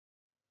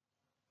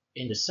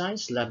In the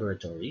science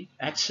laboratory,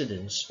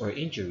 accidents or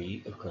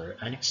injury occur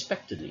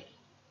unexpectedly.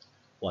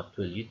 What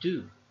will you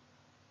do?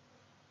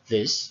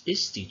 This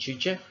is Teacher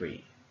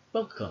Jeffrey.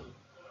 Welcome.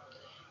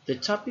 The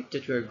topic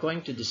that we're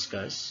going to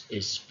discuss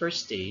is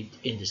first aid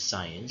in the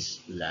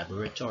science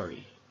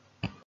laboratory.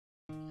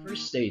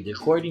 First aid,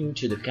 according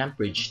to the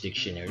Cambridge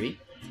Dictionary,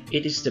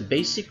 it is the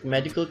basic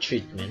medical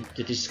treatment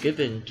that is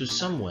given to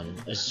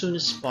someone as soon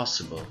as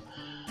possible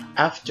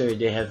after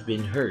they have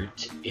been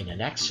hurt in an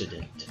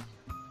accident.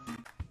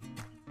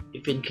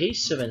 If in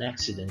case of an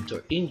accident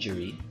or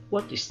injury,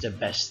 what is the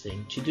best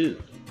thing to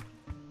do?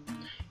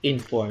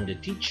 Inform the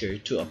teacher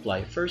to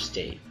apply first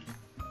aid.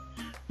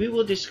 We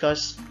will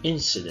discuss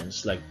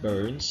incidents like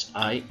burns,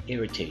 eye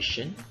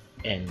irritation,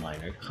 and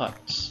minor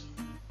cuts.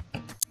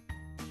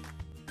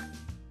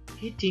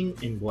 Heating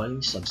and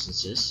boiling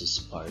substances is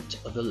part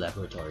of the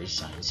laboratory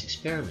science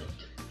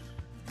experiment.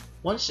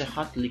 Once a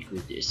hot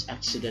liquid is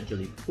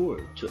accidentally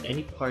poured to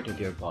any part of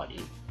your body,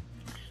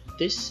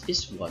 this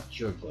is what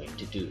you're going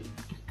to do.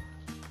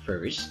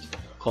 First,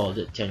 call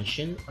the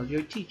attention of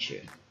your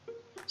teacher.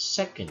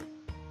 Second,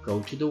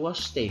 go to the wash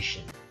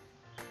station.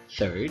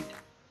 Third,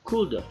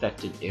 cool the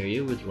affected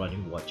area with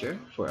running water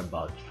for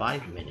about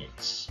 5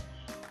 minutes.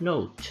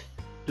 Note,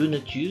 do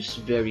not use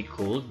very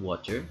cold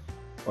water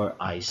or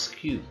ice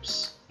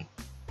cubes.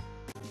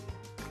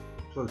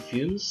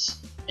 Perfumes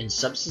and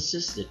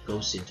substances that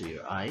goes into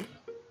your eye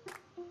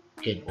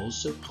can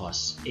also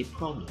cause a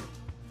problem.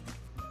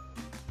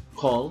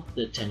 Call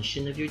the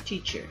attention of your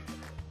teacher.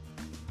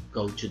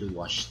 Go to the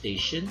wash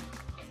station.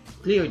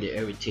 Clear the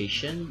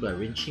irritation by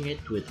rinsing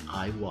it with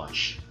eye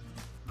wash.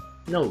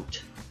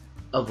 Note,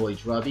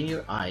 avoid rubbing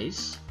your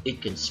eyes.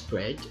 It can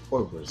spread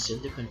or worsen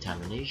the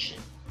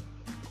contamination.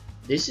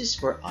 This is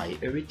for eye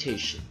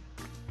irritation.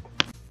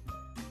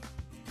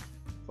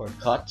 For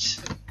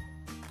cuts,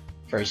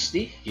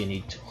 firstly, you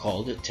need to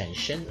call the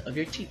attention of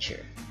your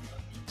teacher.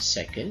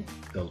 Second,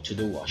 go to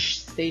the wash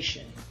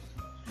station.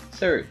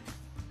 Third,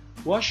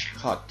 wash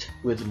cut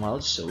with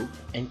mild soap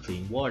and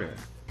clean water.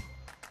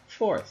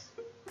 Fourth,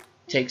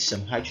 take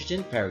some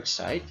hydrogen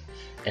peroxide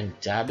and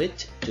dab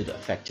it to the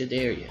affected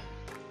area.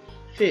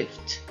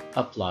 Fifth,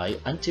 apply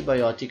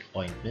antibiotic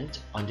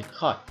ointment on the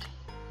cut.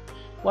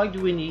 Why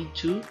do we need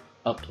to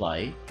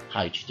apply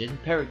hydrogen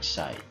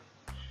peroxide?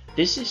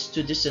 This is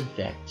to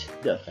disinfect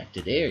the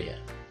affected area.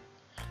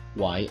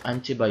 Why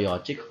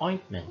antibiotic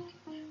ointment?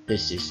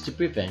 This is to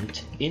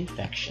prevent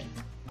infection.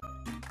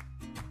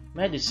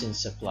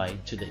 Medicines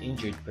applied to the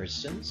injured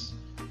persons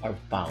are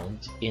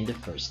found in the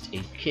first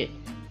aid kit.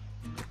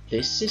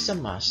 This is a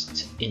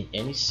must in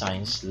any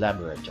science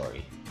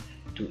laboratory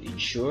to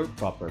ensure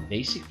proper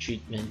basic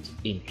treatment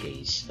in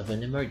case of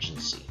an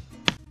emergency.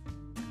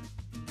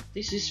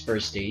 This is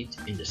first aid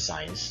in the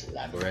science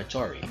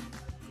laboratory.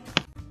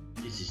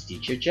 This is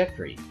Teacher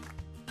Jeffrey.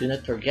 Do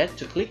not forget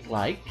to click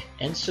like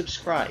and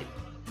subscribe.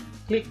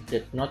 Click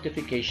that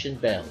notification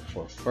bell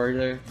for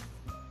further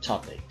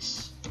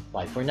topics.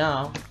 Bye for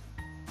now.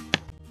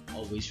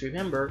 Always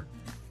remember,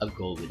 a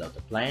goal without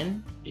a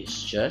plan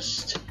is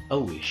just a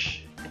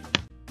wish.